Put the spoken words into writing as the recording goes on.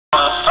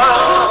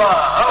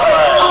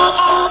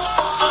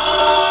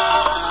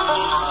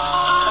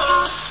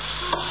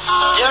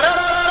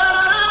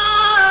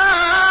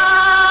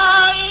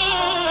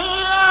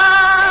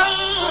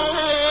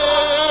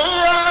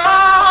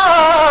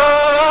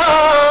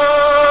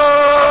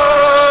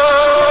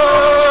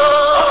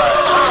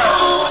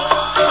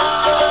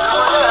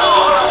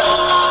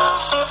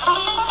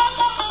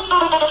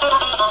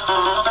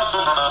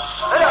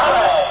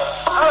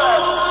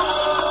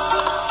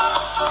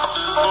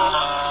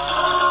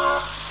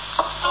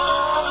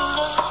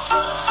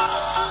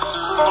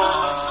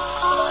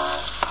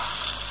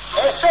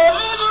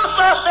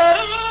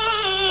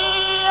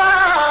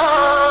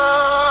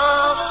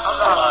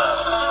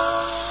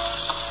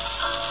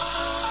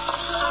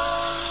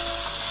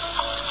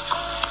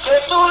que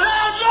tú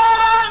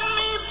leyeras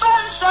mi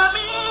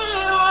pensamiento.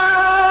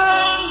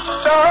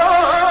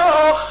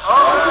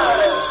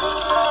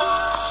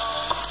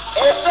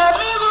 Ese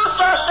mi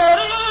gusto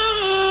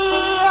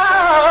sería,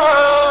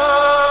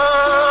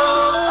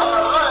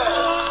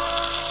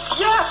 y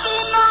así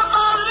no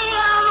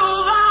podría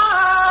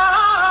dudar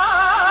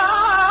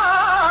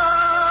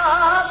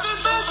si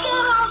te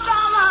quiero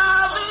cada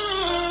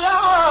día,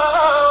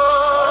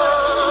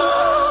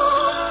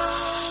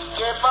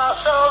 que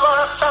pasó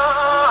bastante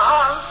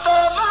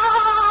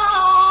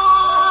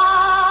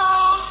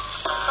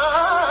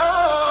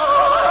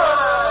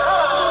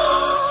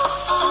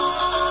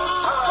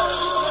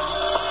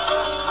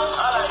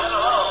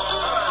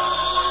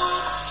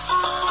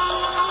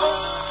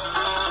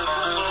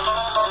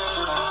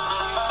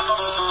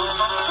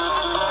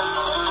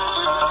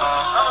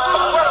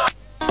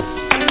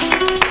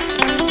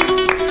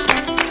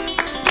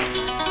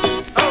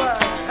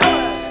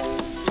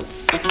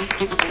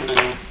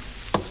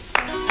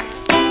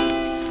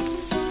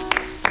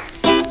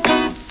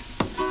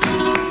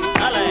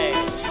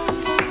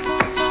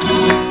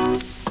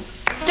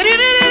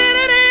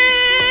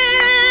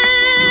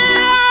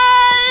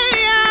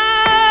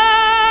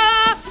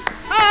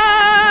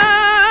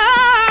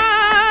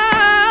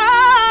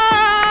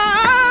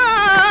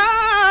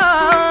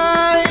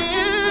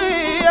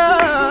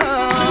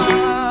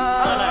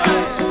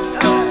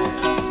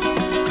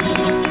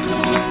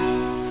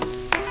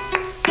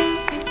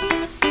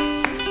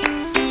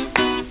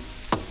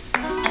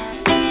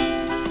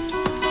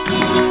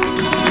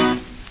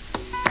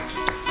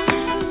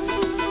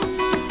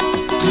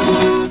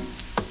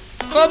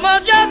como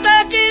yo te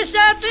quise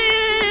a ti,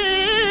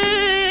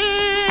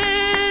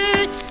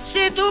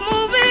 si tú me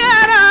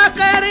hubieras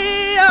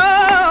querido,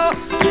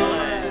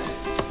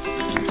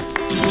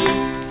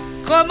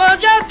 como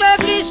yo te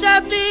quise a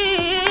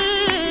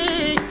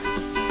ti,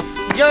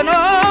 yo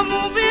no me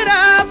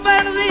hubiera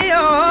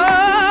perdido,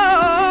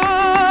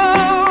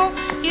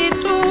 y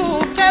tú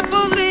te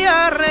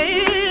podrías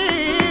reír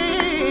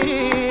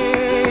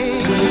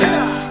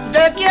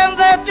de quien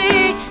de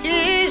ti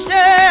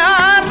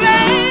sea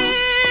reír.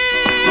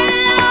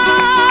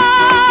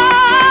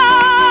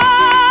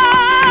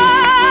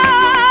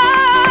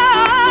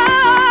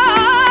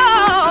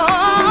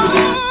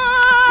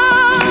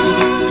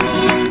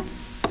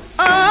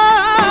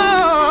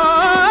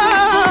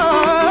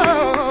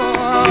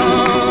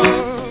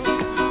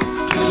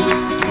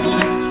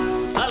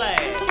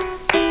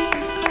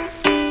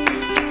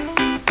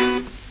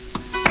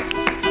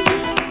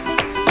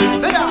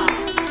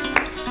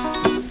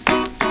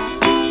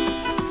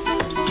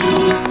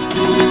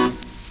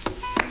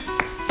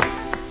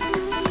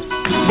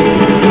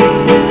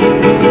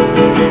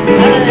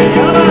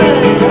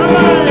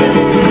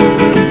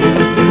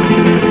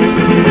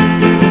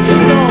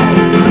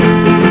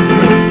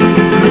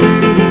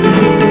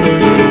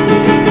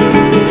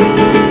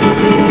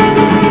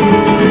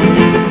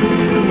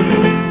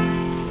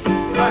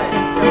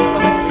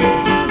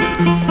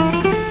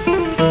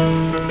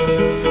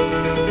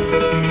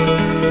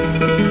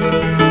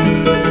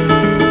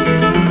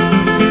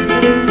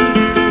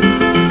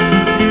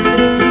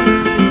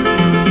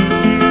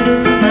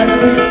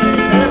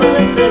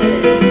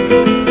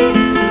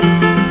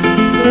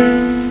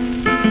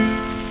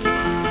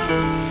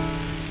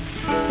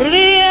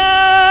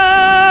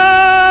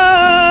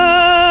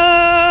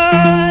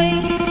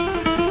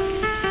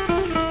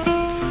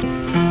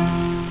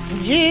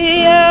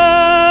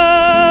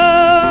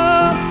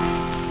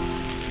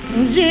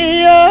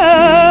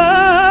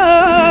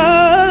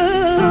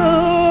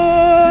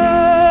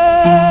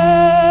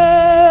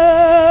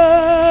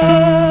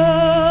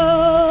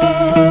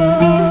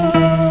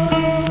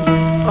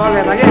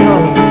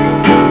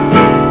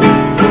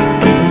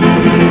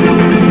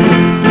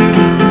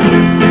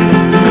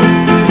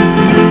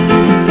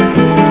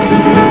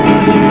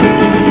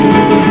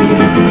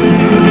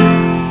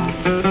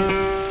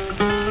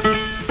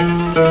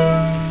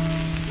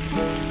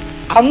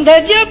 Donde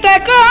yo te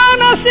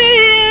conocí,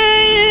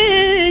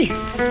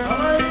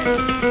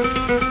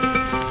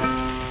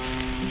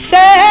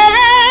 sé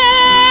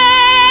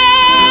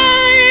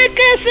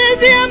que se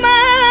llama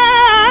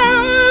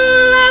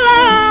la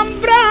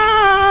Alhambra,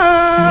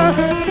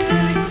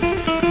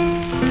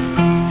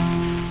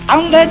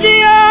 donde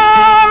yo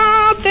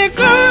te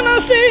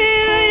conocí,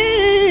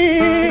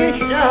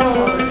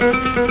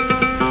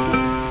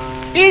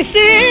 y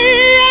si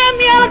a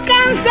mi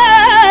alcance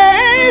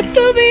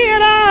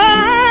estuviera,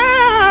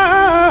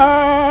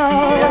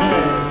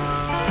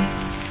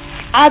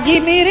 allí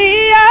me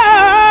iría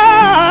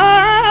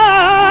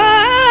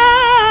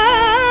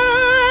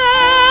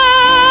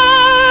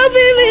a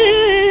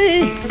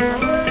vivir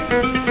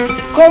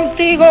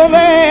contigo,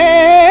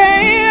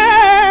 compañera.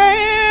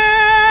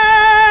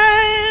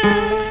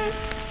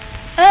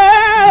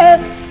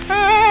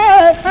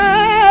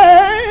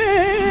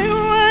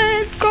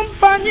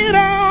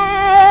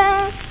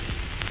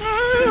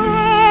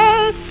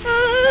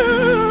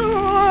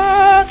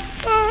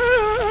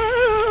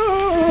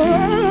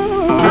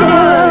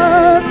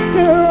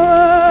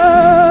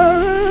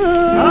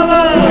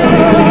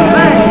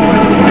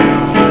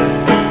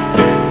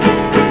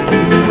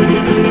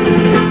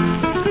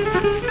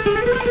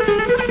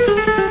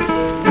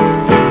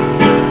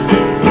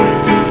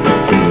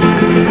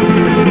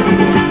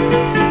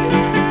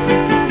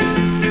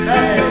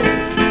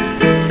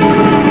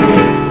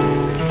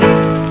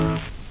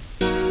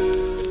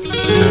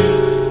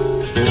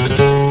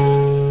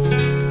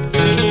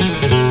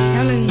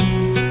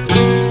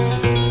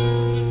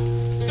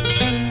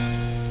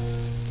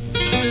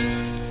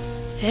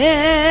 El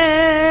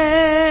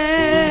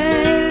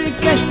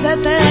que se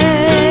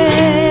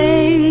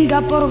tenga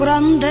por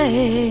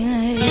grande,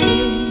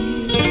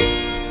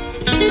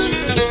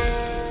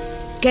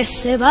 que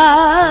se vaya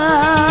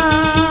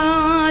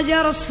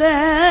al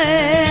cementerio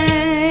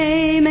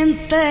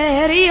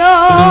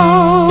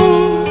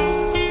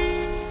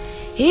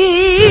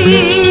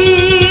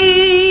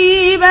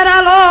y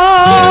verá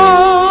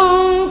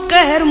lo que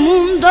es el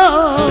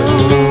mundo,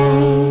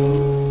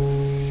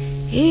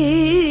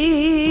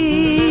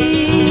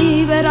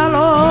 y verá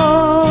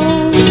lo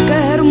que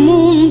es el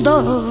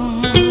mundo.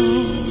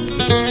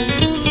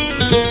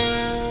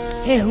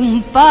 Es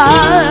un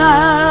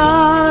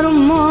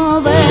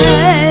palmo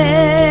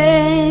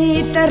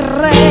de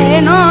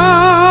terreno,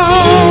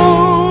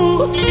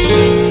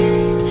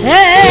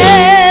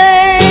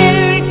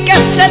 el que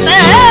se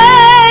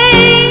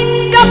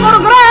tenga por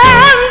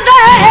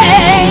grande,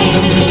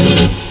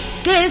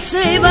 que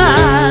se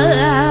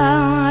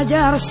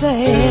vaya al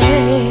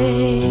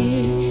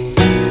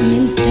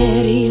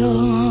cementerio.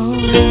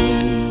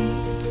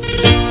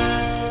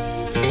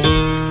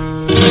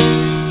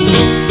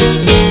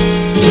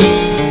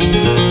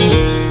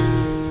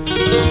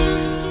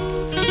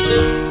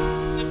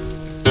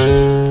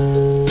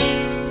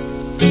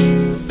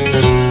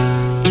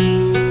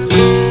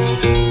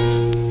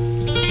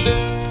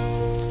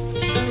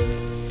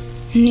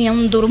 Ni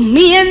aun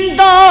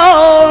durmiendo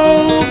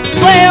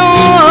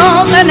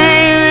puedo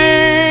tener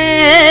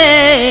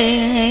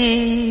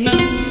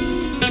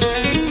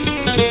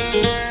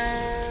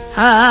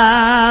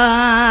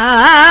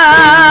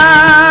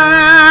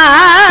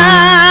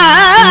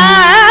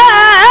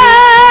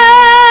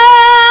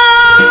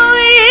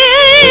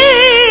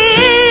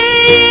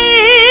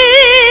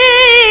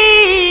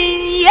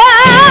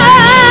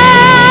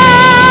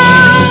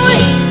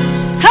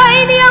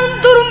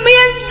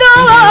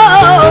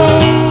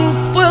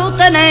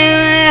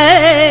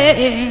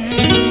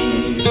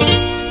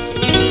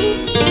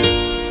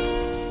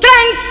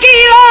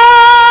tranquilo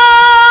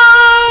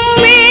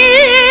mi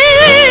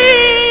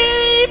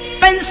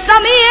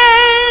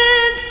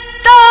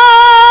pensamiento.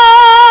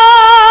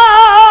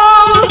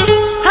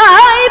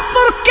 Ay,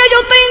 porque yo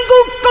tengo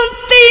un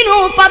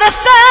continuo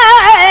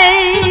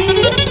padecer,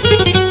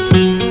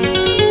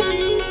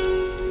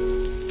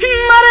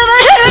 madre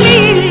de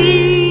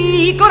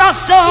mi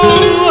corazón.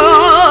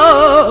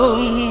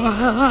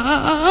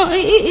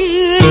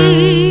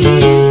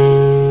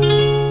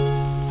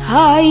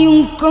 Hay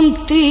un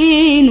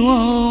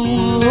continuo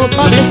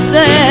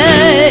padecer,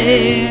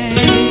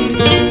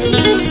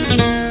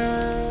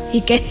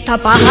 y que está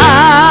pasando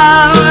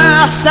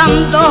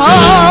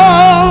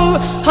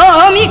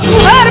mi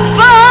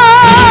cuerpo.